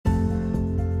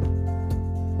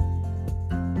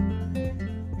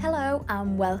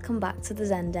and welcome back to the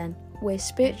Zen Den, where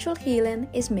spiritual healing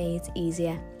is made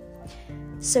easier.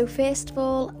 So first of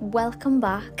all, welcome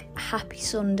back, happy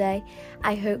Sunday.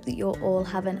 I hope that you're all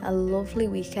having a lovely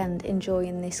weekend,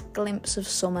 enjoying this glimpse of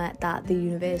summer that the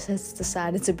universe has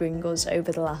decided to bring us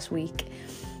over the last week.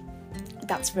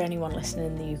 That's for anyone listening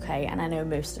in the UK, and I know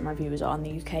most of my viewers are in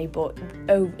the UK, but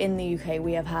in the UK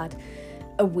we have had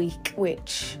a week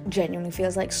which genuinely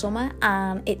feels like summer,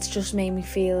 and it's just made me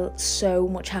feel so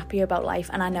much happier about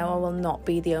life. And I know I will not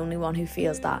be the only one who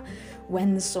feels that.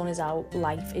 When the sun is out,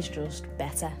 life is just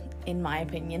better, in my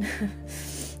opinion.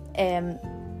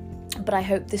 But I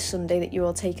hope this Sunday that you're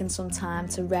all taking some time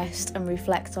to rest and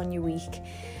reflect on your week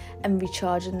and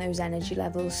recharging those energy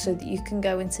levels so that you can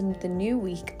go into the new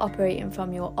week operating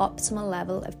from your optimal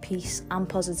level of peace and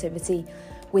positivity,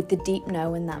 with the deep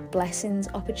knowing that blessings,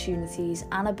 opportunities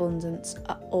and abundance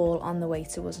are all on the way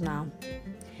to us now.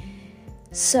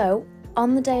 So,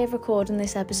 on the day of recording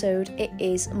this episode, it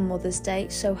is Mother's Day,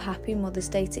 so happy Mother's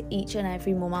Day to each and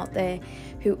every mum out there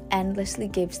who endlessly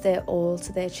gives their all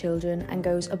to their children and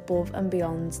goes above and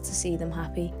beyond to see them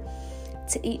happy.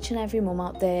 To each and every mum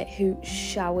out there who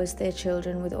showers their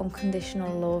children with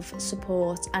unconditional love,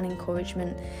 support and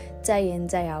encouragement day in,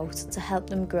 day out to help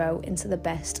them grow into the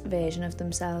best version of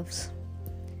themselves.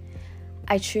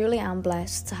 I truly am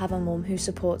blessed to have a mum who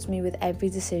supports me with every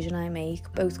decision I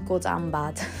make, both good and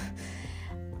bad,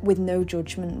 with no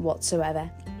judgment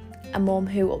whatsoever. A mum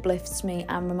who uplifts me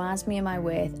and reminds me of my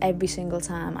worth every single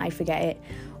time I forget it,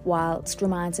 whilst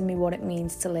reminding me what it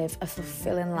means to live a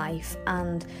fulfilling life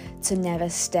and to never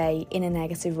stay in a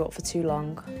negative rut for too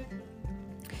long.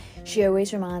 She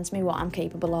always reminds me what I'm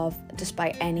capable of,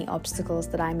 despite any obstacles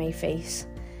that I may face.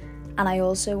 And I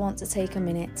also want to take a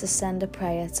minute to send a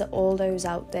prayer to all those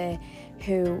out there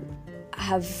who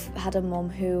have had a mum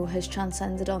who has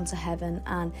transcended onto heaven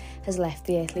and has left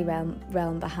the earthly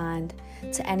realm behind.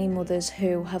 To any mothers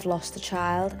who have lost a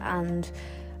child and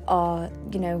are,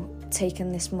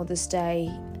 taking this Mother's Day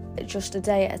just a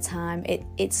day at a time.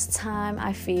 It's time,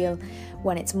 I feel,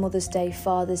 when it's Mother's Day,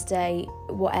 Father's Day,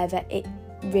 whatever, it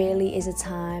really is a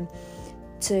time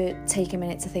to take a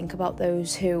minute to think about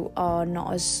those who are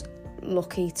not as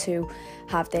lucky to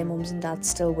have their mums and dads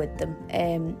still with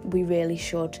them. We really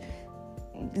should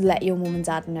let your mum and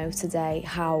dad know today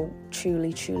how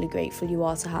truly, truly grateful you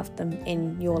are to have them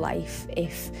in your life,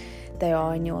 if they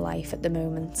are in your life at the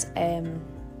moment.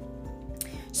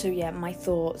 So yeah, my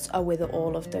thoughts are with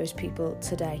all of those people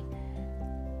today.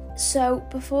 So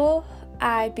before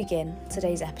I begin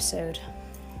today's episode,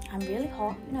 I'm really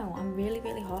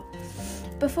hot.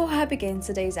 Before I begin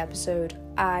today's episode,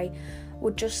 I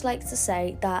would just like to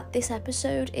say that this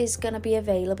episode is going to be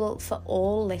available for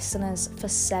all listeners for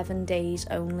 7 days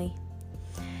only.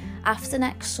 After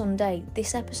next Sunday,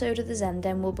 this episode of the Zen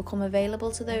Den will become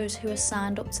available to those who are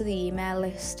signed up to the email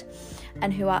list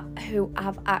and who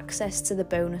have access to the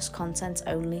bonus content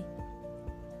only.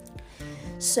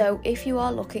 So if you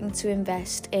are looking to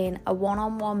invest in a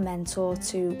one-on-one mentor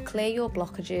to clear your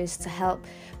blockages, to help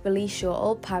release your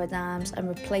old paradigms and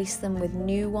replace them with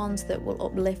new ones that will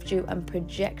uplift you and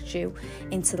project you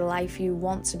into the life you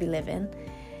want to be living,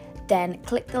 then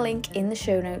click the link in the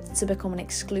show notes to become an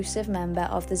exclusive member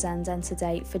of the Zen Den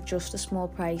today for just a small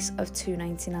price of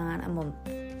 $2.99 a month.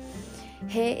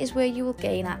 Here is where you will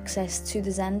gain access to the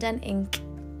Zen Den Inc.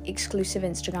 exclusive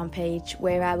Instagram page,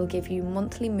 where I will give you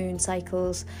monthly moon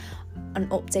cycles, an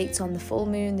update on the full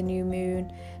moon, the new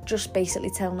moon, just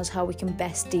basically telling us how we can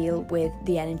best deal with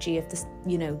the energy of this,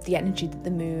 the energy that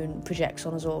the moon projects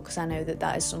on us all, because I know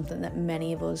that is something that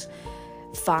many of us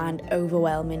find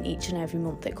overwhelming each and every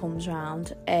month that comes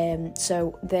round.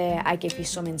 So there I give you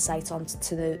some insight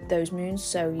onto those moons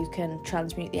so you can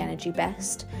transmute the energy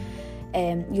best.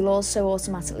 You'll also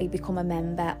automatically become a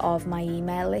member of my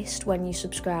email list when you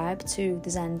subscribe to the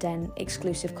Zen Den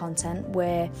exclusive content,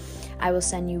 where I will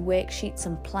send you worksheets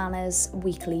and planners,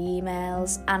 weekly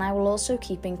emails, and I will also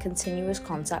keep in continuous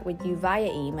contact with you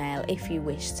via email if you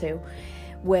wish to,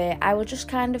 where I will just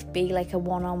kind of be like a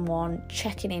one-on-one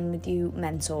checking in with you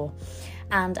mentor,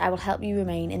 and I will help you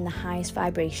remain in the highest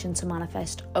vibration to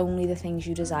manifest only the things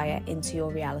you desire into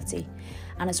your reality.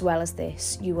 And as well as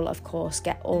this, you will of course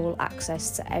get all access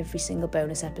to every single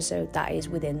bonus episode that is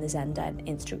within the Zen Den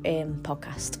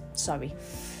podcast.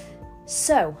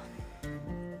 So,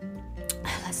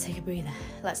 let's take a breather.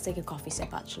 Let's take a coffee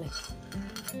sip actually.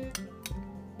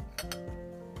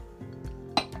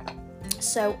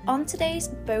 So on today's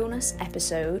bonus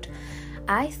episode,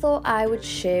 I thought I would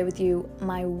share with you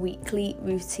my weekly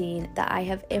routine that I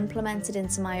have implemented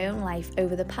into my own life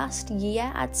over the past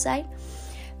year, I'd say.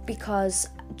 because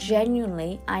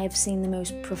genuinely I have seen the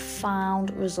most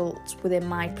profound results within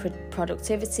my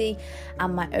productivity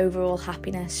and my overall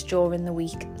happiness during the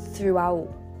week through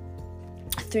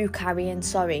carrying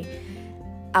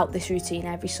out this routine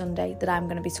every Sunday that I'm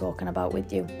going to be talking about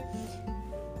with you.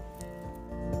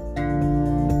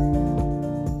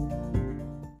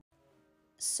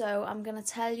 So I'm going to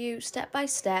tell you step by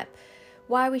step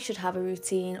why we should have a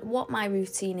routine, what my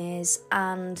routine is,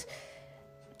 and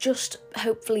just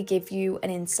hopefully give you an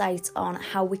insight on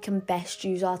how we can best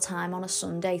use our time on a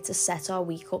Sunday to set our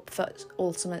week up for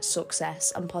ultimate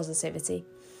success and positivity.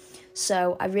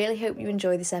 So I really hope you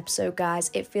enjoy this episode,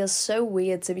 guys. It feels so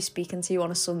weird to be speaking to you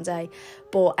on a Sunday,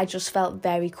 but I just felt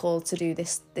very called to do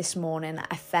this morning.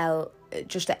 I felt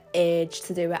just an urge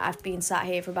to do it. I've been sat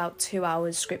here for about 2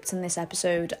 hours scripting this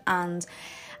episode, and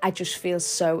I just feel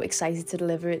so excited to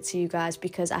deliver it to you guys,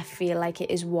 because I feel like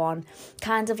it is one,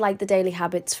 kind of like the Daily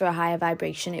Habits for a Higher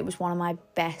Vibration. It was one of my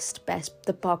best,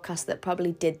 the podcast that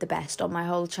probably did the best on my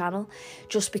whole channel,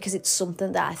 just because it's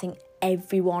something that I think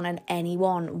everyone and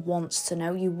anyone wants to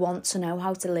know. You want to know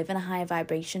how to live in a higher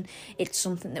vibration. It's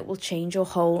something that will change your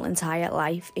whole entire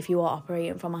life if you are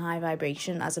operating from a high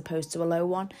vibration as opposed to a low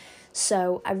one.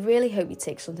 So I really hope you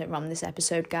take something from this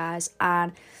episode, guys,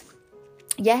 and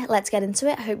yeah, let's get into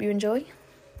it. I hope you enjoy.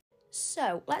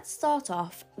 So let's start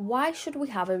off. Why should we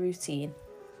have a routine?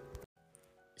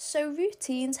 So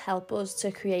routines help us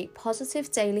to create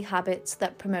positive daily habits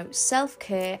that promote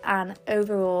self-care and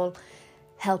overall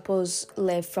help us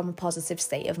live from a positive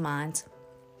state of mind.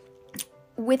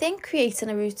 Within creating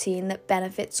a routine that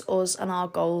benefits us and our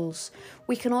goals,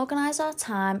 we can organise our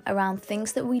time around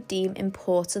things that we deem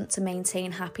important to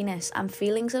maintain happiness and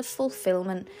feelings of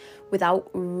fulfilment without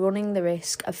running the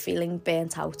risk of feeling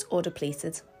burnt out or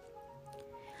depleted.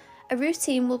 A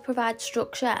routine will provide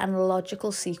structure and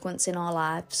logical sequence in our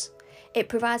lives. It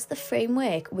provides the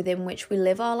framework within which we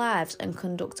live our lives and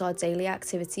conduct our daily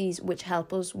activities, which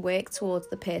help us work towards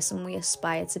the person we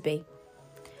aspire to be.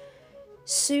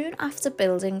 Soon after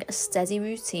building a steady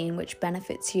routine which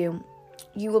benefits you,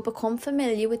 you will become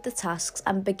familiar with the tasks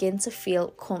and begin to feel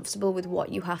comfortable with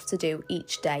what you have to do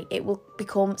each day. It will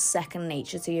become second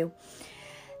nature to you.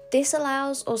 This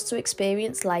allows us to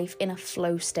experience life in a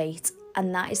flow state,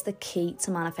 and that is the key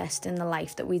to manifesting the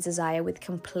life that we desire with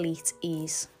complete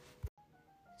ease.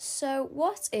 So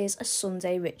what is a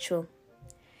Sunday ritual?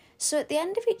 So at the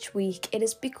end of each week, it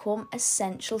has become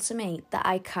essential to me that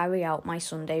I carry out my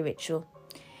Sunday ritual.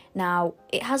 Now,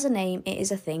 it has a name, it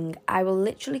is a thing. I will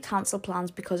literally cancel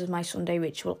plans because of my Sunday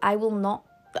ritual. I will not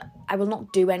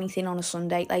do anything on a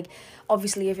Sunday. Like,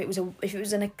 obviously, if it was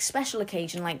a special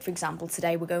occasion, like for example,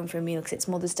 today we're going for a meal because it's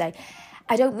Mother's Day.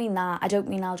 I don't mean that. I don't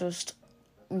mean I'll just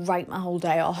write my whole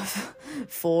day off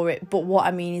for it. But what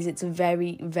I mean is it's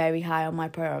very, very high on my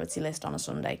priority list on a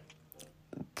Sunday.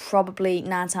 Probably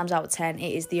 9 times out of 10,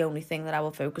 it is the only thing that I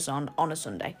will focus on a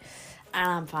Sunday.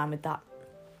 And I'm fine with that.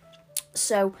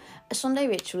 So a Sunday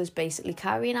ritual is basically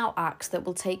carrying out acts that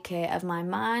will take care of my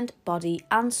mind, body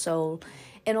and soul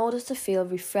in order to feel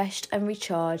refreshed and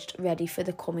recharged, ready for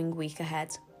the coming week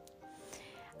ahead.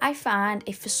 I find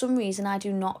if for some reason I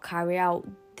do not carry out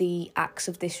the acts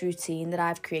of this routine that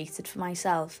I've created for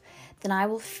myself, then I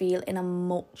will feel in a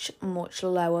much, much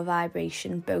lower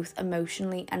vibration, both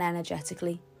emotionally and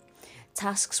energetically.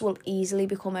 Tasks will easily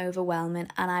become overwhelming,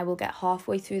 and I will get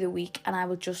halfway through the week and I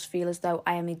will just feel as though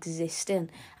I am existing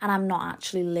and I'm not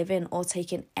actually living or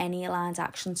taking any aligned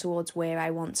action towards where I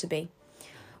want to be,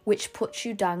 which puts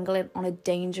you dangling on a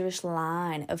dangerous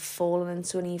line of falling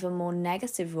into an even more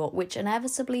negative rut, which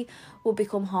inevitably will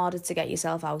become harder to get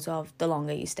yourself out of the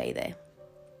longer you stay there.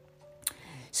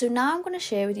 So now I'm going to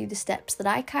share with you the steps that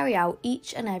I carry out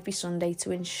each and every Sunday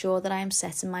to ensure that I am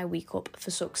setting my week up for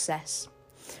success.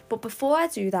 But before I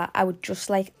do that, I would just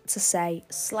like to say,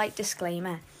 slight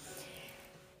disclaimer,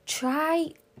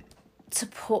 try to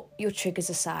put your triggers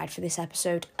aside for this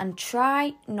episode and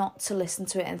try not to listen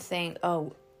to it and think,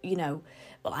 well,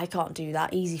 I can't do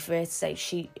that. Easy for her to say.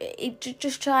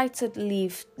 Just try to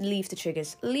leave the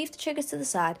triggers. Leave the triggers to the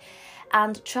side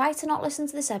and try to not listen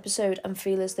to this episode and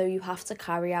feel as though you have to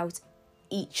carry out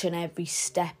each and every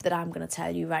step that I'm going to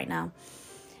tell you right now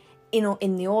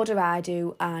in the order I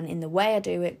do and in the way I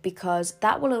do it, because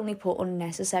that will only put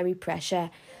unnecessary pressure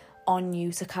on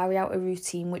you to carry out a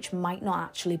routine which might not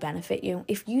actually benefit you.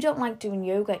 If you don't like doing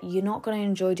yoga, you're not going to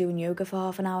enjoy doing yoga for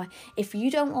half an hour. If you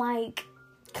don't like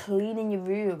cleaning your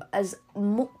room, as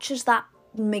much as that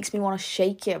makes me want to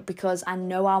shake you because I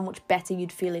know how much better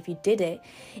you'd feel if you did it,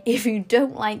 if you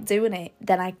don't like doing it,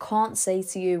 then I can't say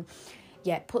to you,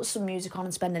 put some music on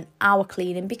and spend an hour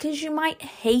cleaning, because you might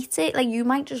hate it. Like, you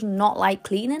might just not like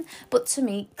cleaning. But to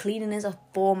me, cleaning is a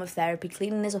form of therapy.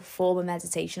 Cleaning is a form of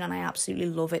meditation, and I absolutely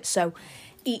love it. So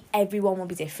everyone will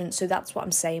be different. So that's what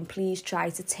I'm saying. Please try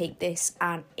to take this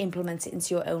and implement it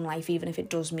into your own life, even if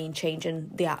it does mean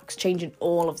changing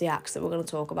all of the acts that we're going to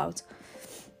talk about.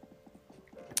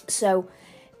 So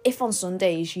if on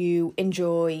Sundays you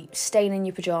enjoy staying in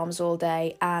your pyjamas all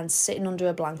day and sitting under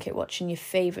a blanket watching your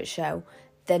favourite show,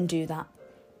 then do that.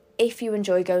 If you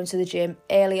enjoy going to the gym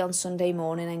early on Sunday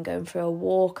morning and going for a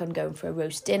walk and going for a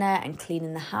roast dinner and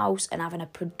cleaning the house and having a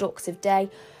productive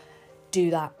day, do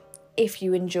that. If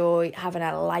you enjoy having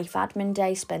a life admin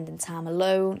day, spending time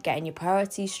alone, getting your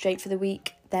priorities straight for the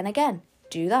week, then again,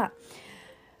 do that.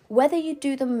 Whether you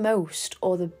do the most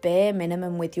or the bare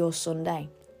minimum with your Sunday,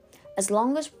 as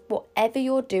long as whatever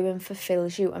you're doing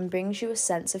fulfills you and brings you a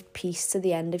sense of peace to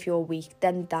the end of your week,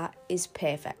 then that is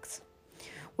perfect.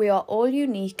 We are all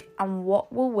unique, and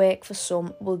what will work for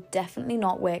some will definitely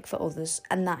not work for others,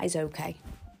 and that is okay.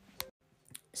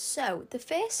 So, the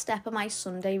first step of my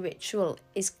Sunday ritual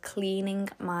is cleaning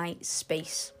my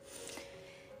space.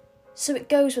 So it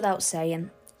goes without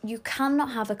saying, you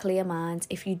cannot have a clear mind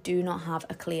if you do not have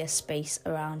a clear space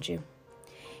around you.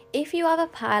 If you have a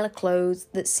pile of clothes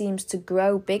that seems to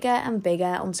grow bigger and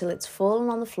bigger until it's fallen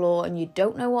on the floor and you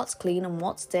don't know what's clean and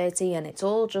what's dirty and it's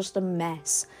all just a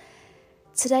mess,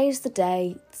 today is the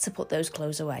day to put those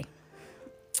clothes away.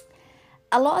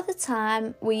 A lot of the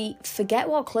time we forget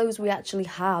what clothes we actually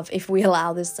have if we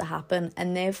allow this to happen,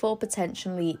 and therefore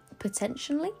potentially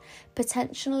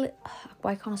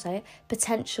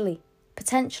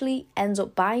ends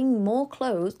up buying more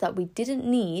clothes that we didn't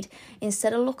need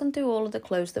instead of looking through all of the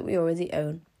clothes that we already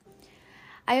own.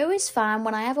 I always find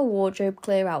when I have a wardrobe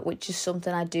clear out, which is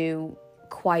something I do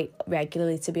quite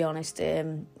regularly, to be honest,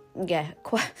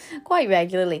 quite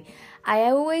regularly, I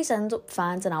always end up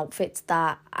finding outfits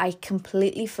that I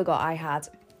completely forgot I had.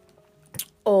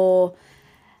 Or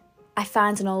I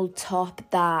find an old top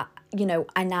that,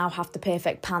 I now have the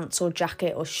perfect pants or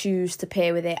jacket or shoes to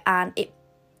pair with it, and it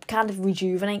kind of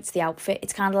rejuvenates the outfit.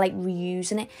 It's kind of like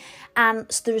reusing it.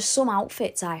 And so there are some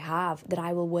outfits I have that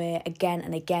I will wear again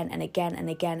and again and again and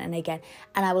again and again,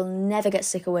 and I will never get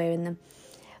sick of wearing them.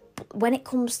 But when it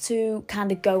comes to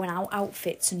kind of going out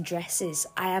outfits and dresses,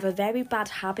 I have a very bad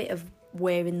habit of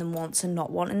wearing them once and not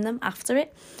wanting them after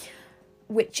it,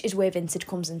 which is where vintage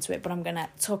comes into it, but I'm going to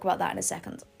talk about that in a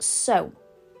second. So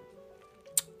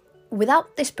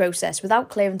without this process, without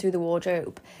clearing through the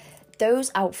wardrobe,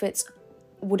 those outfits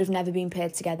would have never been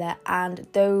paired together, and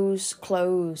those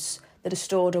clothes that are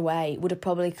stored away would have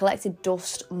probably collected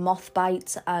dust, moth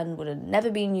bites, and would have never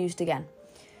been used again.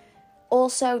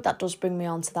 Also, that does bring me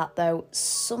on to that though,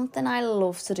 something I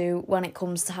love to do when it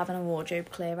comes to having a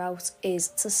wardrobe clear out is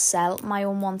to sell my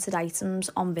unwanted items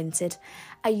on Vinted.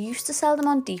 I used to sell them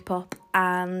on Depop,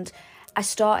 and I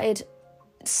started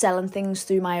selling things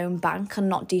through my own bank and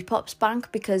not Depop's bank,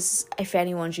 because if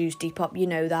anyone's used Depop, you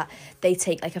know that they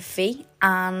take like a fee,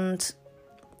 and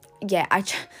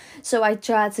so I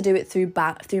tried to do it through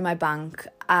my bank,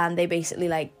 and they basically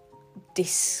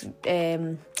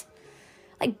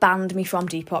banned me from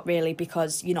Depop, really,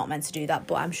 because you're not meant to do that,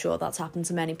 but I'm sure that's happened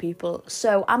to many people.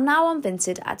 So I'm now on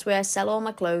Vinted. That's where I sell all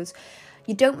my clothes.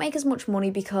 You don't make as much money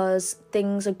because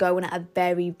things are going at a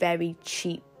very, very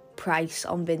cheap price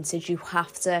on Vintage. You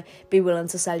have to be willing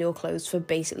to sell your clothes for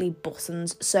basically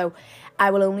buttons. So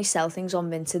I will only sell things on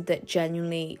Vinted that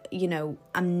genuinely,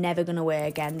 I'm never going to wear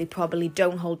again. They probably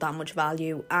don't hold that much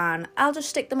value, and I'll just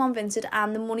stick them on Vinted,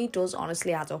 and the money does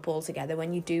honestly add up altogether.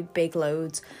 When you do big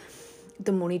loads,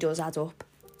 the money does add up,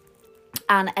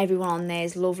 and everyone on there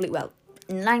is lovely. Well,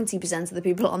 90% of the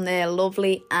people on there are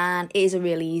lovely, and it is a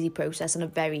really easy process and a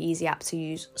very easy app to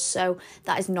use. So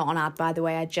that is not an ad, by the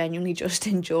way. I genuinely just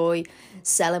enjoy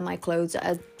selling my clothes at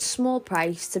a small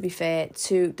price, to be fair,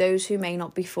 to those who may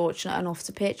not be fortunate enough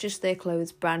to purchase their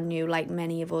clothes brand new like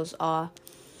many of us are.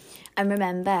 And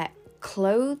remember,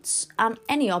 clothes, and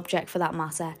any object for that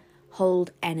matter,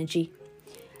 hold energy.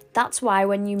 That's why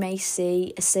when you may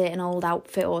see a certain old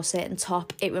outfit or a certain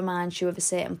top, it reminds you of a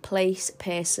certain place,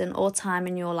 person, or time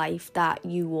in your life that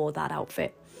you wore that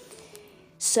outfit.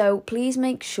 So please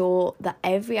make sure that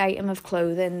every item of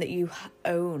clothing that you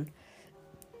own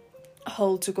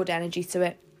holds a good energy to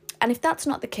it. And if that's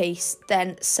not the case,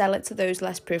 then sell it to those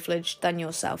less privileged than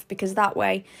yourself, because that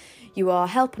way you are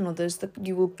helping others.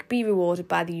 You will be rewarded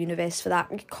by the universe for that.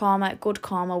 Good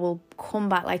karma will come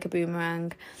back like a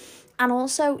boomerang. And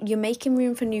also, you're making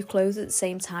room for new clothes at the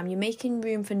same time. You're making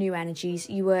room for new energies.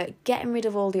 You are getting rid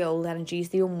of all the old energies,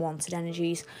 the unwanted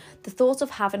energies. The thought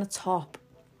of having a top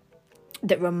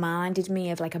that reminded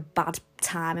me of like a bad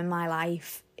time in my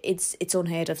life, it's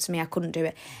unheard of to me. I couldn't do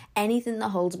it. Anything that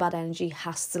holds bad energy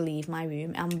has to leave my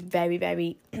room. I'm very,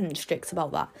 very strict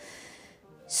about that.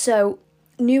 So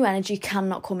new energy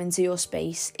cannot come into your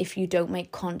space if you don't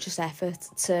make conscious effort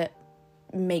to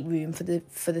make room for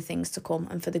the things to come,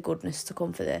 and for the goodness to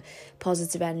come, for the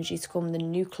positive energy to come, the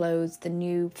new clothes, the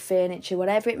new furniture,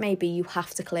 whatever it may be. You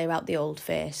have to clear out the old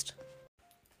first.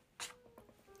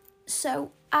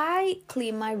 So I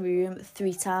clean my room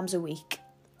 3 times a week: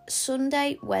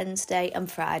 Sunday, Wednesday and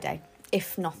Friday,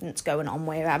 if nothing's going on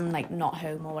where I'm like not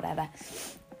home or whatever.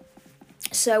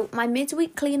 So my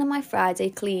midweek clean and my Friday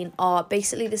clean are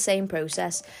basically the same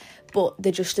process, but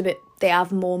they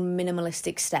have more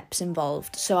minimalistic steps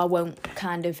involved. So I won't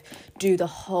kind of do the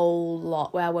whole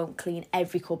lot where I won't clean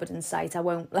every cupboard in sight. I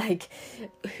won't like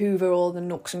hoover all the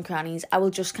nooks and crannies. I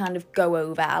will just kind of go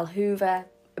over. I'll hoover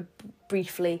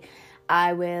briefly.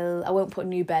 I won't put a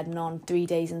new bedding on 3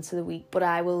 days into the week, but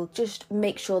I will just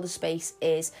make sure the space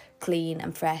is clean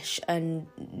and fresh and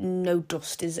no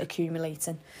dust is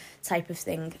accumulating, type of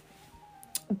thing.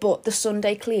 But the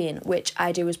Sunday clean, which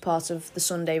I do as part of the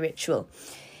Sunday ritual,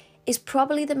 is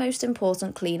probably the most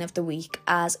important clean of the week,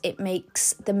 as it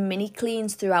makes the mini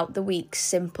cleans throughout the week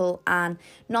simple and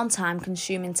non-time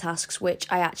consuming tasks which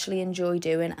I actually enjoy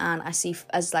doing and I see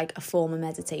as like a form of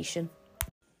meditation.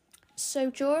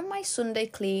 So during my Sunday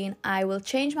clean, I will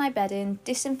change my bedding,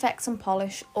 disinfect and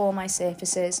polish all my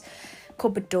surfaces,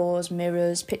 cupboard doors,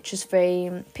 mirrors, picture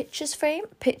frames,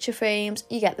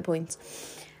 you get the point.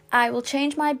 I will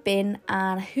change my bin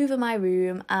and hoover my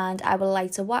room, and I will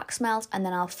light a wax melt, and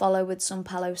then I'll follow with some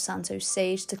Palo Santo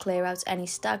sage to clear out any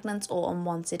stagnant or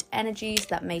unwanted energies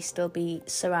that may still be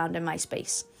surrounding my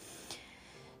space.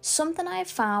 Something I have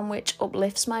found which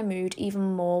uplifts my mood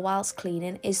even more whilst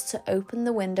cleaning is to open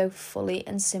the window fully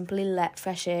and simply let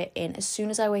fresh air in. As soon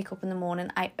as I wake up in the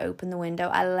morning, I open the window,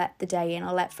 I let the day in,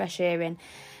 I let fresh air in.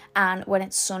 And when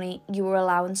it's sunny, you are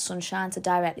allowing sunshine to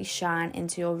directly shine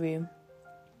into your room.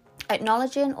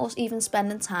 Acknowledging or even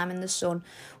spending time in the sun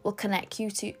will connect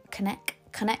you to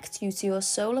your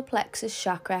solar plexus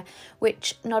chakra,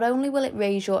 which not only will it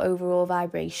raise your overall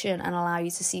vibration and allow you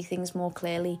to see things more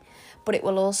clearly, but it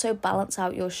will also balance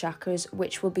out your chakras,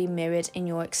 which will be mirrored in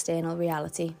your external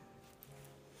reality.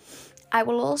 I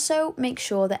will also make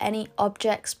sure that any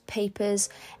objects, papers,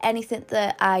 anything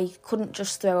that I couldn't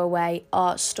just throw away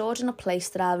are stored in a place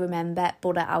that I'll remember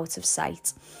but are out of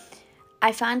sight.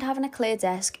 I find having a clear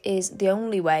desk is the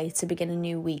only way to begin a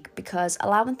new week, because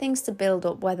allowing things to build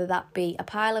up, whether that be a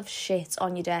pile of shit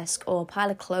on your desk or a pile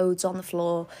of clothes on the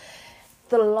floor,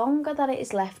 the longer that it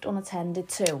is left unattended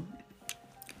to,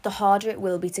 the harder it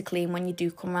will be to clean when you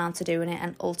do come around to doing it,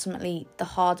 and ultimately the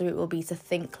harder it will be to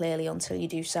think clearly until you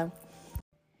do so.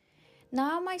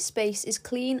 Now my space is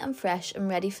clean and fresh and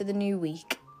ready for the new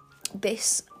week.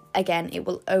 This, again, it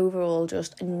will overall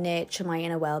just nurture my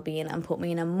inner well-being and put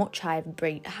me in a much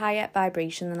higher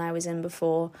vibration than I was in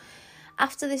before.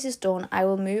 After this is done, I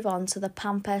will move on to the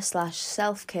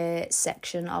pamper/self-care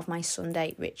section of my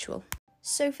Sunday ritual.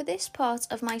 So for this part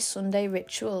of my Sunday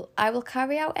ritual, I will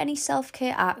carry out any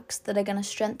self-care acts that are going to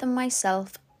strengthen my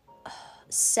sense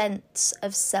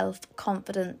of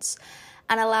self-confidence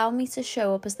and allow me to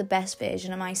show up as the best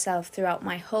version of myself throughout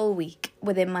my whole week,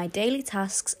 within my daily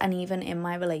tasks and even in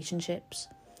my relationships.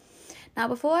 Now,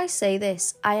 before I say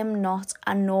this, I am not,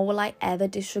 and nor will I ever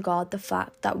disregard the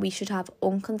fact that we should have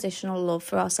unconditional love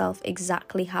for ourselves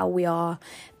exactly how we are,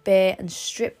 bare and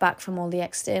stripped back from all the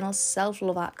external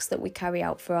self-love acts that we carry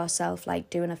out for ourselves, like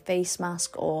doing a face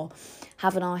mask or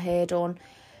having our hair done.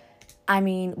 I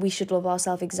mean, we should love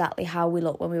ourselves exactly how we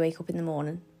look when we wake up in the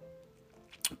morning.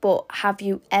 But have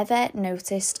you ever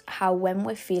noticed how when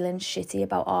we're feeling shitty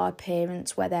about our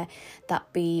appearance, whether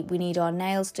that be we need our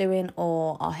nails doing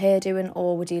or our hair doing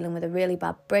or we're dealing with a really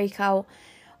bad breakout,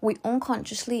 we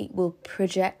unconsciously will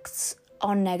project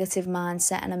our negative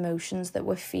mindset and emotions that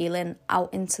we're feeling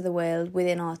out into the world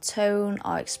within our tone,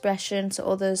 our expression to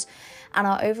others, and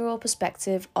our overall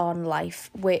perspective on life,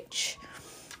 which,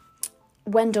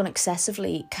 when done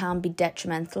excessively, can be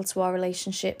detrimental to our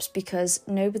relationships, because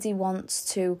nobody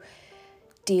wants to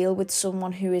deal with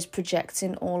someone who is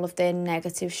projecting all of their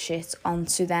negative shit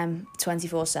onto them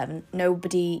 24/7.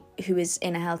 Nobody who is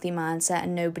in a healthy mindset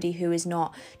and nobody who is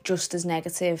not just as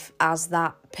negative as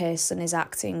that person is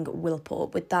acting will put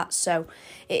up with that. So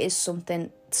it is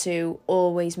something to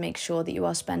always make sure that you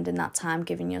are spending that time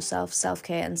giving yourself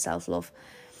self-care and self-love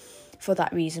for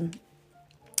that reason.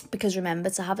 Because remember,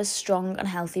 to have a strong and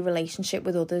healthy relationship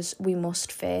with others, we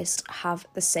must first have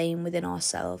the same within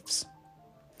ourselves.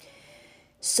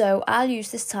 So I'll use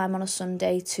this time on a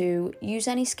Sunday to use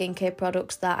any skincare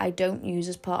products that I don't use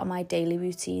as part of my daily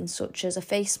routine, such as a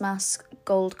face mask,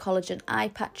 gold collagen eye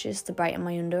patches to brighten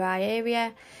my under eye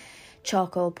area,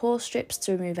 charcoal pore strips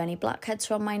to remove any blackheads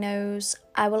from my nose.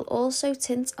 I will also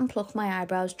tint and pluck my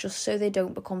eyebrows just so they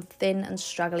don't become thin and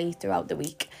straggly throughout the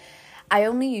week. I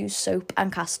only use soap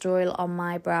and castor oil on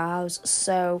my brows,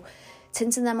 so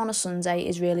tinting them on a Sunday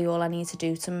is really all I need to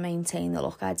do to maintain the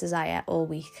look I desire all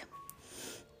week.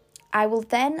 I will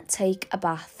then take a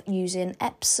bath using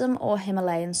Epsom or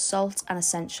Himalayan salt and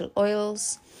essential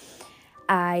oils.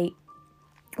 I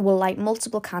will light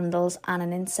multiple candles and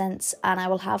an incense, and I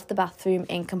will have the bathroom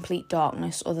in complete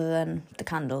darkness other than the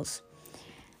candles.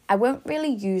 I won't really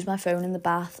use my phone in the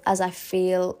bath, as I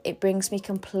feel it brings me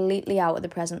completely out of the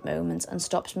present moment and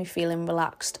stops me feeling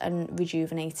relaxed and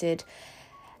rejuvenated,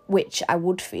 which I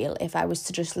would feel if I was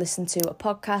to just listen to a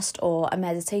podcast or a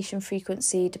meditation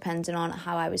frequency, depending on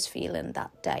how I was feeling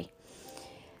that day.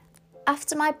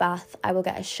 After my bath, I will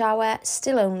get a shower,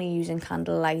 still only using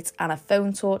candlelight and a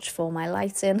phone torch for my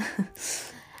lighting.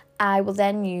 I will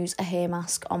then use a hair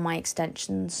mask on my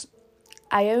extensions.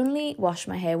 I only wash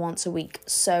my hair once a week,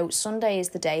 so Sunday is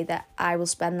the day that I will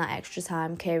spend that extra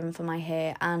time caring for my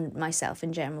hair and myself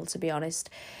in general, to be honest.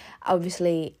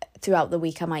 Obviously, throughout the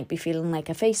week I might be feeling like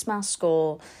a face mask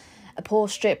or a pore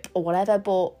strip or whatever,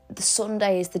 but the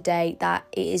Sunday is the day that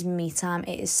it is me time,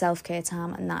 it is self-care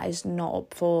time, and that is not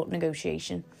up for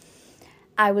negotiation.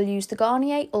 I will use the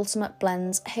Garnier Ultimate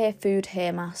Blends Hair Food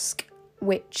Hair Mask,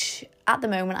 which at the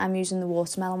moment I'm using the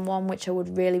watermelon one, which I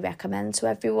would really recommend to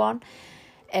everyone.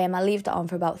 I leave that on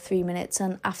for about 3 minutes,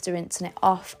 and after rinsing it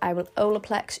off, I will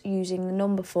Olaplex using the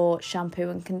number 4 shampoo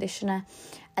and conditioner,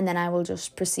 and then I will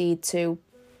just proceed to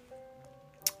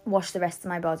wash the rest of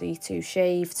my body, to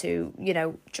shave, to,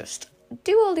 just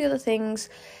do all the other things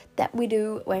that we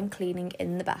do when cleaning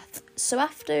in the bath. So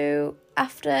after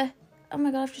oh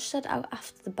my god, I've just said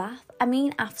after the bath. I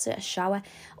mean after a shower.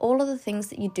 All of the things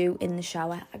that you do in the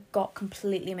shower. I got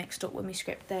completely mixed up with my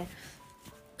script there.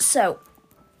 So,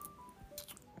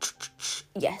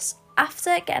 yes,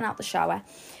 after getting out the shower,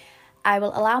 I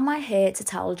will allow my hair to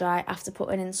towel dry after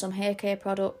putting in some hair care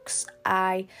products.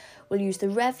 I will use the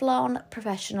Revlon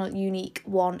Professional Unique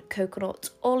 1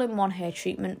 Coconut All-in-One Hair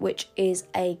Treatment, which is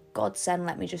a godsend,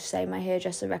 let me just say. My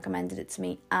hairdresser recommended it to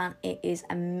me and it is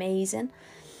amazing.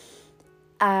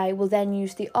 I will then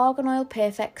use the Argan Oil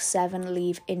Perfect 7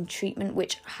 Leave-In Treatment,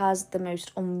 which has the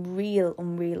most unreal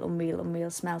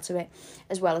smell to it,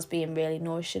 as well as being really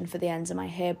nourishing for the ends of my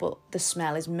hair, but the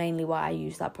smell is mainly why I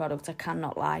use that product, I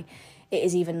cannot lie. It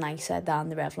is even nicer than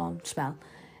the Revlon smell.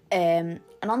 And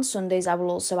on Sundays, I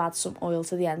will also add some oil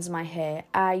to the ends of my hair.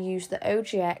 I use the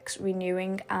OGX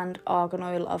Renewing and Argan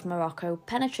Oil of Morocco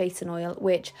Penetrating Oil,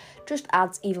 which just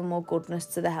adds even more goodness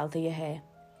to the health of your hair.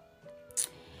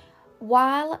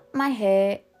 While my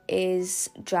hair is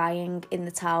drying in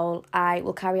the towel, I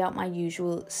will carry out my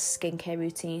usual skincare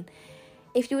routine.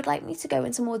 If you would like me to go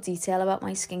into more detail about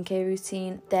my skincare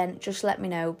routine, then just let me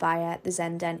know via the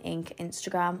Zenden Inc.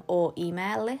 Instagram or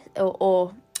email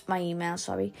or my email,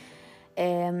 sorry.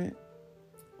 2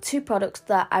 products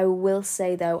that I will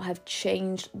say though have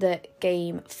changed the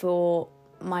game for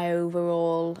my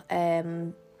overall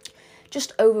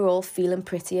just overall feeling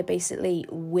prettier basically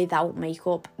without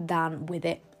makeup than with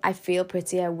it. I feel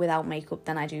prettier without makeup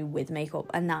than I do with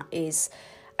makeup, and that is,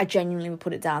 I genuinely would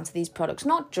put it down to these products.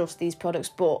 Not just these products,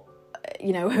 but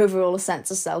overall a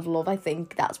sense of self-love. I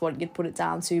think that's what you'd put it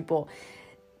down to, but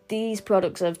these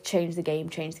products have changed the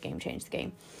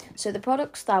game. So the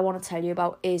products that I want to tell you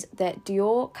about is the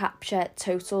Dior Capture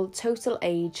Total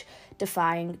Age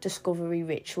Defying Discovery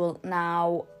Ritual.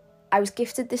 Now, I was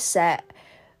gifted this set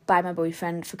by my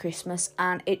boyfriend for Christmas,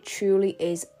 and it truly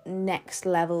is next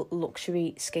level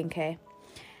luxury skincare.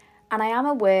 And I am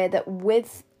aware that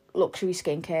with luxury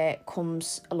skincare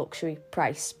comes a luxury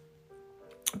price.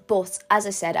 But as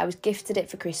I said, I was gifted it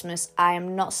for Christmas. I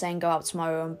am not saying go out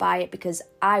tomorrow and buy it, because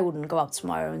I wouldn't go out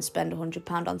tomorrow and spend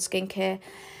 £100 on skincare.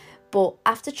 But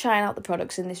after trying out the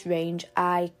products in this range,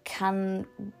 I can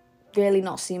really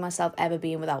not see myself ever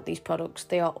being without these products.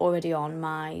 They are already on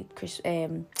my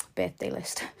birthday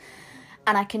list.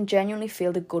 And I can genuinely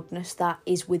feel the goodness that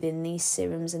is within these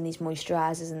serums and these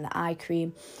moisturisers and the eye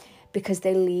cream, because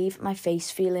they leave my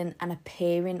face feeling and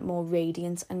appearing more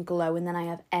radiant and glowing than I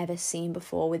have ever seen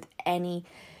before with any,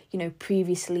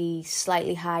 previously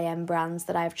slightly high-end brands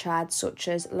that I've tried, such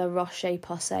as La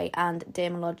Roche-Posay and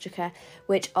Dermalogica,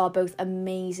 which are both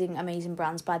amazing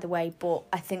brands, by the way, but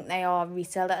I think they are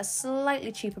retailed at a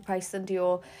slightly cheaper price than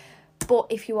Dior. But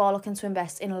if you are looking to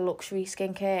invest in a luxury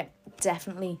skincare,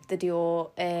 definitely the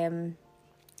Dior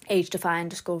age-defying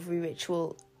discovery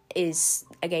ritual is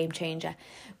a game changer.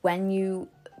 When you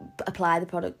apply the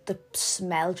product, the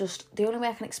smell the only way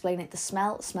I can explain it, the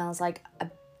smell smells like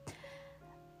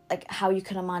how you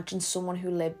can imagine someone who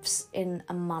lives in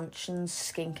a mansion's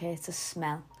skincare to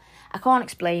smell. I can't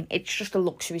explain, it's just a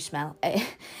luxury smell.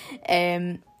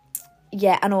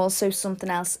 Yeah, and also something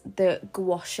else, the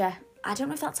gua sha. I don't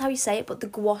know if that's how you say it, but the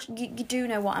gua sha, you do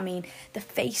know what I mean. The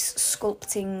face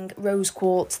sculpting rose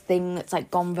quartz thing that's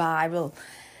like gone viral.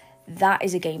 That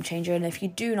is a game changer, and if you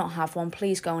do not have one,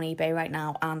 please go on eBay right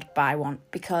now and buy one,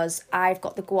 because I've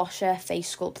got the gua sha face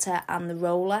sculptor and the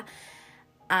roller,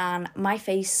 and my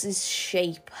face's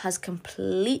shape has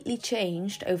completely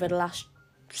changed over the last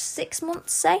 6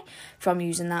 months, say, from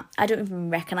using that. I don't even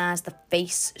recognise the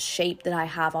face shape that I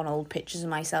have on old pictures of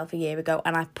myself a year ago,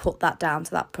 and I put that down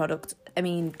to that product.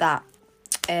 That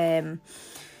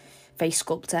face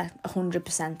sculptor,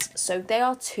 100%. So they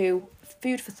are two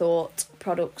food for thought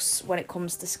products when it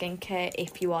comes to skincare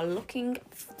if you are looking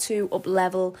to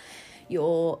up-level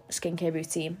your skincare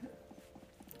routine.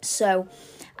 So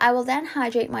I will then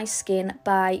hydrate my skin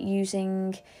by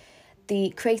using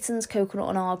the Creighton's Coconut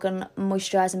and Argan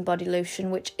Moisturising Body Lotion,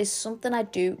 which is something I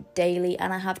do daily,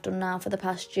 and I have done now for the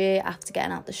past year after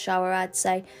getting out the shower, I'd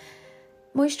say.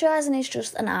 Moisturising is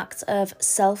just an act of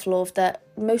self-love that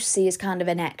most see as kind of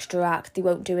an extra act. They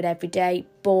won't do it every day,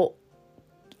 but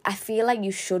I feel like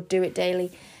you should do it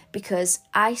daily, because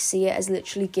I see it as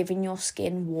literally giving your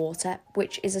skin water,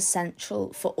 which is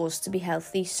essential for us to be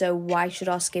healthy. So why should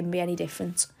our skin be any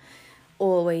different?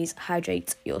 Always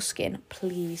hydrate your skin,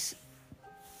 please.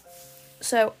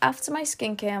 So after my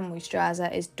skincare and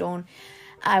moisturiser is done,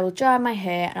 I will dry my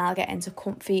hair and I'll get into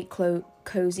comfy,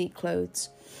 cosy clothes.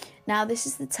 Now this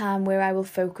is the time where I will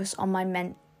focus on my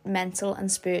mental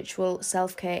and spiritual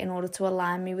self-care in order to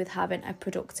align me with having a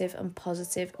productive and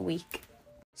positive week.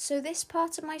 So this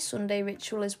part of my Sunday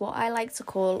ritual is what I like to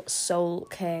call soul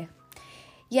care.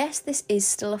 Yes, this is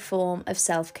still a form of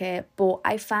self-care, but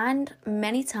I find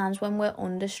many times when we're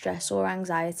under stress or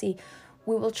anxiety,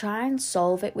 we will try and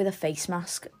solve it with a face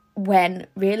mask, when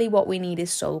really what we need is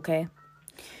soul care.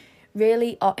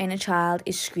 Really, our inner child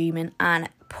is screaming, and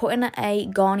putting a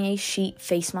Garnier sheet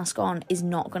face mask on is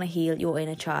not going to heal your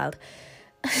inner child.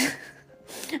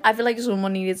 I feel like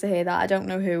someone needed to hear that. I don't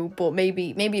know who, but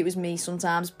maybe it was me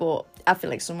sometimes, but I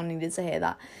feel like someone needed to hear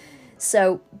that.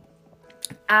 So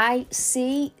I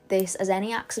see this as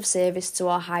any acts of service to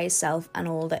our higher self and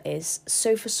all that is.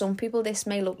 So for some people, this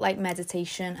may look like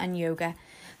meditation and yoga.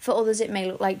 For others, it may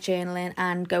look like journaling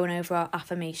and going over our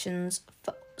affirmations.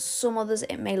 For some others,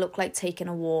 it may look like taking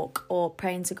a walk or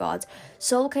praying to God.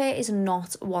 Soul care is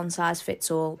not one size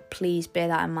fits all. Please bear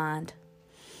that in mind.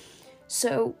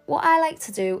 So what I like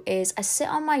to do is I sit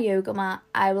on my yoga mat,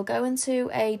 I will go into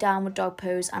a downward dog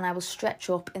pose and I will stretch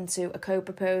up into a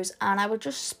cobra pose, and I will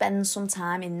just spend some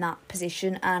time in that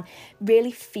position and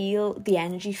really feel the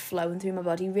energy flowing through my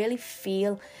body, really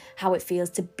feel how it feels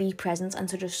to be present and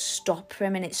to just stop for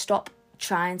a minute, stop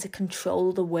trying to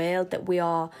control the world that we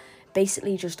are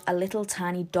basically just a little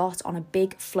tiny dot on a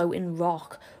big floating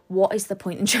rock. What is the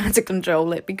point in trying to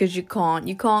control it? Because you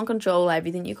can't control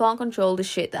everything. You can't control the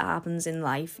shit that happens in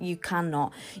life. You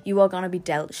cannot. You are going to be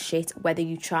dealt shit whether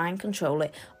you try and control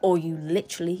it or you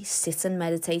literally sit and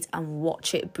meditate and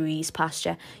watch it breeze past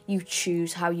you. You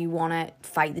choose how you want to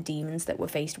fight the demons that we're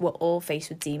faced. We're all faced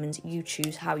with demons. You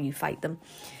choose how you fight them.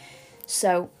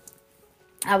 So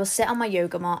I will sit on my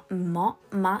yoga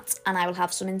mat and I will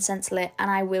have some incense lit,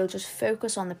 and I will just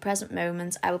focus on the present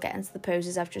moment. I will get into the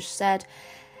poses I've just said,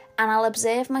 and I'll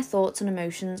observe my thoughts and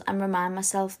emotions and remind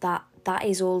myself that that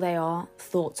is all they are,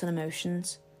 thoughts and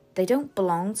emotions. They don't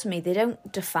belong to me. They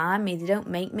don't define me. They don't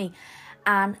make me.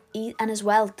 And as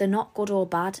well, they're not good or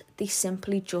bad. They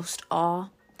simply just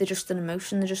are. They're just an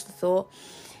emotion. They're just a thought.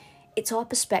 It's our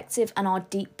perspective and our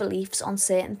deep beliefs on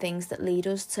certain things that lead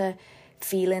us to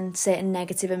feeling certain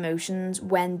negative emotions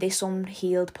when this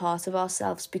unhealed part of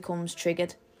ourselves becomes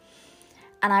triggered.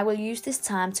 And I will use this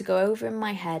time to go over in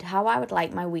my head how I would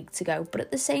like my week to go, but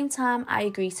at the same time I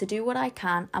agree to do what I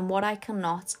can, and what I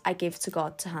cannot I give to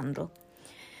God to handle.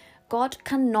 God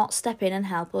cannot step in and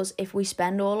help us if we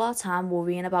spend all our time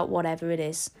worrying about whatever it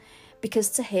is, because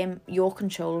to him you're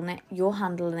controlling it, you're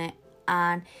handling it,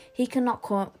 and he cannot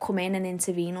come in and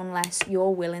intervene unless you're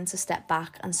willing to step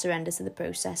back and surrender to the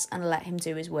process and let him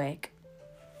do his work.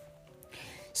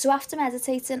 So after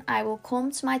meditating, I will come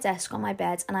to my desk on my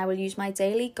bed and I will use my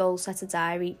daily goal setter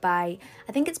diary I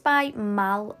think it's by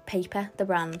Mal Paper, the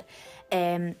brand,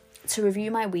 to review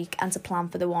my week and to plan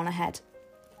for the one ahead.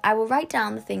 I will write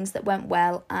down the things that went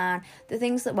well and the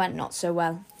things that went not so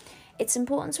well. It's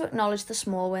important to acknowledge the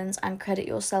small wins and credit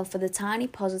yourself for the tiny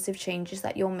positive changes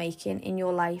that you're making in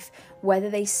your life, whether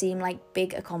they seem like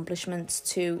big accomplishments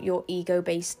to your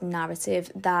ego-based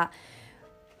narrative that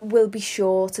will be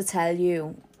sure to tell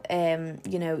you,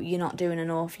 you're not doing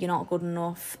enough, you're not good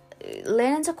enough.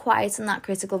 Learn to quieten that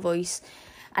critical voice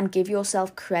and give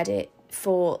yourself credit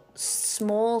for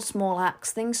small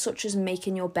acts, things such as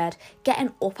making your bed, getting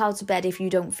up out of bed if you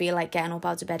don't feel like getting up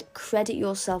out of bed. Credit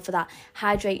yourself for that.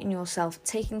 Hydrating yourself,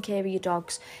 taking care of your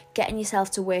dogs, getting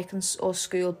yourself to work or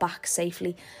school back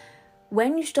safely.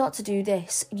 When you start to do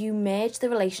this, you merge the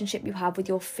relationship you have with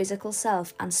your physical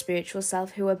self and spiritual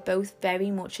self, who are both very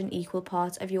much an equal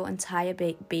part of your entire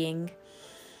being.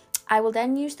 I will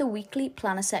then use the weekly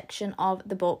planner section of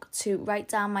the book to write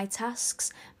down my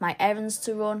tasks, my errands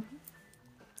to run,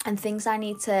 and things I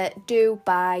need to do,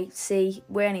 buy, see,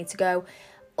 where I need to go,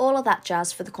 all of that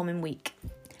jazz for the coming week.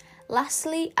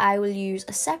 Lastly, I will use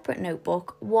a separate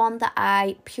notebook, one that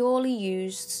I purely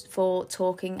used for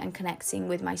talking and connecting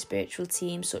with my spiritual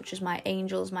team, such as my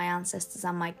angels, my ancestors,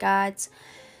 and my guides.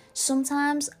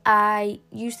 Sometimes I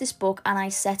use this book and I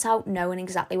set out knowing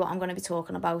exactly what I'm going to be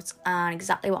talking about and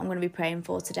exactly what I'm going to be praying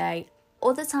for today.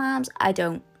 Other times I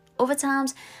don't. Other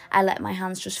times, I let my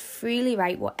hands just freely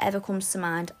write whatever comes to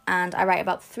mind, and I write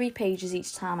about 3 pages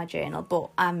each time I journal, but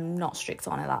I'm not strict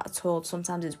on it at all.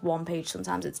 Sometimes it's 1 page,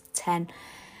 sometimes it's 10.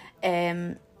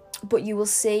 But you will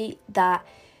see that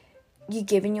you're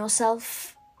giving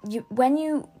yourself, when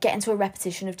you get into a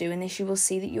repetition of doing this, you will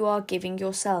see that you are giving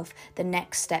yourself the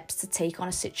next steps to take on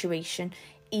a situation,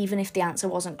 even if the answer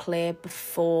wasn't clear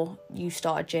before you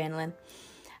started journaling.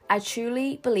 I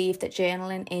truly believe that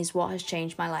journaling is what has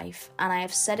changed my life, and I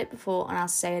have said it before and I'll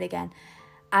say it again.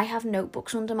 I have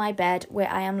notebooks under my bed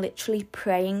where I am literally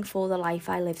praying for the life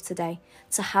I live today,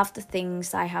 to have the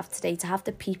things I have today, to have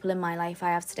the people in my life I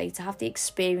have today, to have the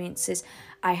experiences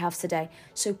I have today.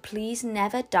 So please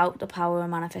never doubt the power of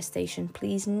manifestation.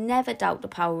 Please never doubt the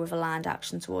power of aligned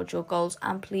action towards your goals,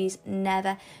 and please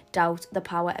never doubt the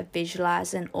power of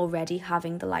visualizing already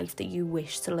having the life that you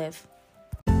wish to live.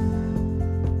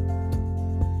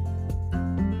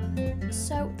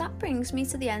 So that brings me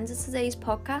to the end of today's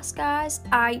podcast, guys.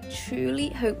 I truly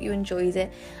hope you enjoyed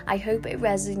it. I hope it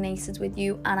resonated with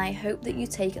you, and I hope that you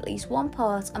take at least one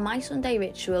part of my Sunday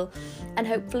ritual and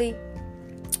hopefully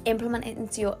implement it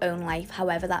into your own life,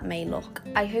 however that may look.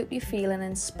 I hope you're feeling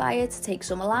inspired to take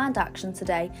some aligned action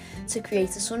today to create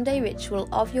a Sunday ritual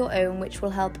of your own, which will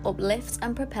help uplift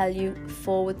and propel you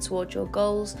forward towards your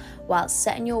goals while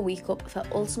setting your week up for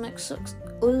ultimate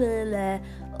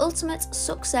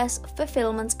success,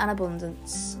 fulfillment and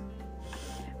abundance.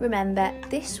 Remember,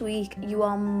 this week you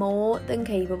are more than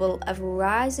capable of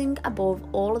rising above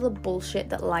all of the bullshit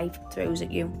that life throws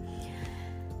at you.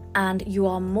 And you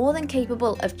are more than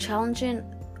capable of challenging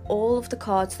all of the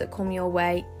cards that come your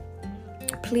way.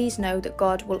 Please know that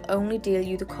God will only deal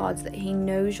you the cards that He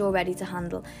knows you're ready to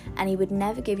handle, and He would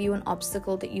never give you an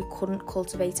obstacle that you couldn't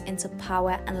cultivate into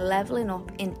power and leveling up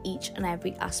in each and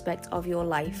every aspect of your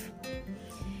life.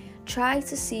 Try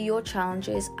to see your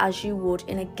challenges as you would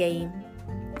in a game.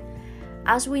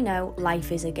 As we know,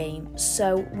 life is a game,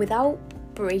 so without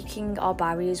breaking our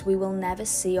barriers, we will never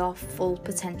see our full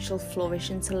potential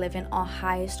flourish into living our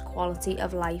highest quality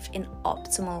of life in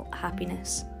optimal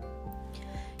happiness.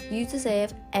 You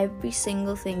deserve every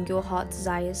single thing your heart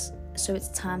desires, so it's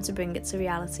time to bring it to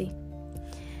reality.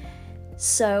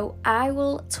 So I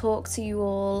will talk to you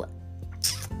all.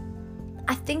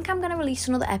 I think I'm going to release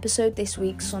another episode this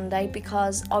week, Sunday,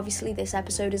 because obviously this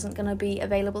episode isn't going to be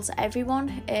available to everyone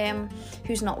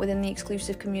who's not within the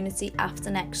exclusive community after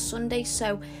next Sunday.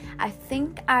 So I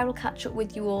think I will catch up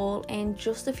with you all in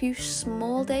just a few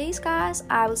small days, guys.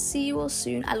 I will see you all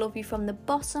soon. I love you from the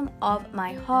bottom of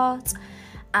my heart.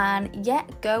 And yeah,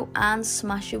 go and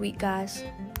smash your week, guys.